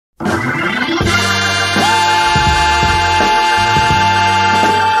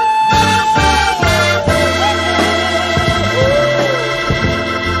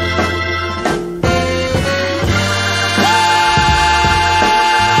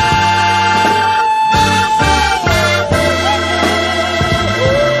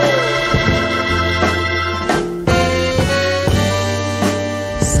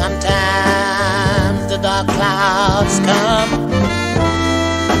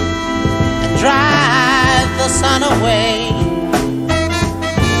the sun away.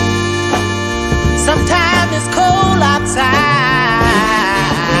 Sometimes it's cold outside,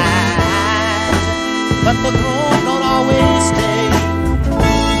 but the gloom don't always stay.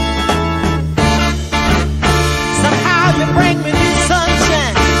 Somehow you bring me new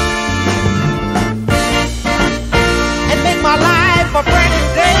sunshine and make my life a brand new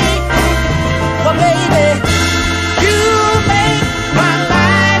day. Well, baby, you make my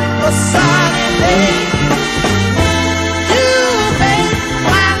life a sunny day. You make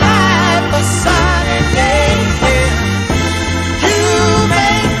my life a sunny day. You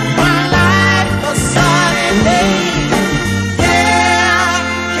make my life a sunny day. Yeah,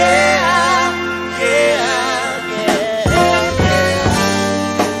 yeah, yeah, yeah.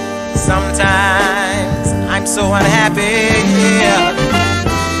 Sometimes I'm so unhappy.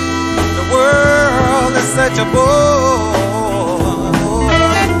 The world is such a bore.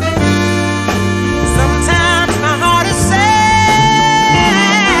 Sometimes my heart is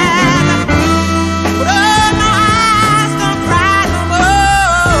sad, but oh, my eyes don't cry no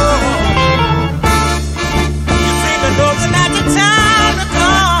more. You seem to know that not the time to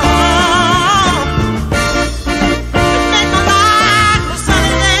come and make my life a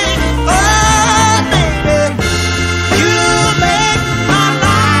sunny day. Oh, baby, you make my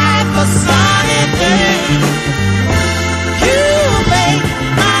life a sunny day. You make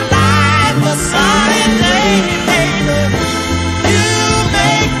my life a sunny day, baby. You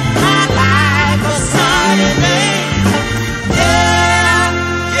make my life a sunny day. Yeah,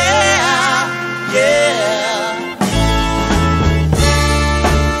 yeah, yeah.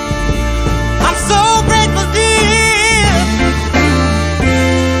 I'm so grateful, dear.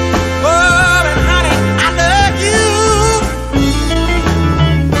 Oh, and honey, I love you.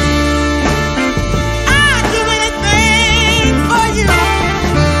 I'd do anything for you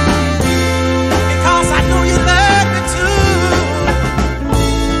because I know you love me too.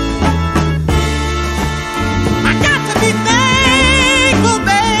 I got to be thankful,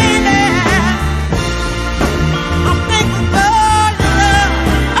 baby. I'm thankful for your love.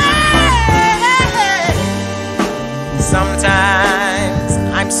 Hey. Sometimes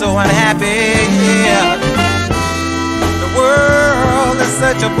I'm so unhappy. The world is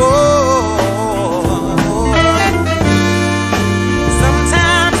such a bore.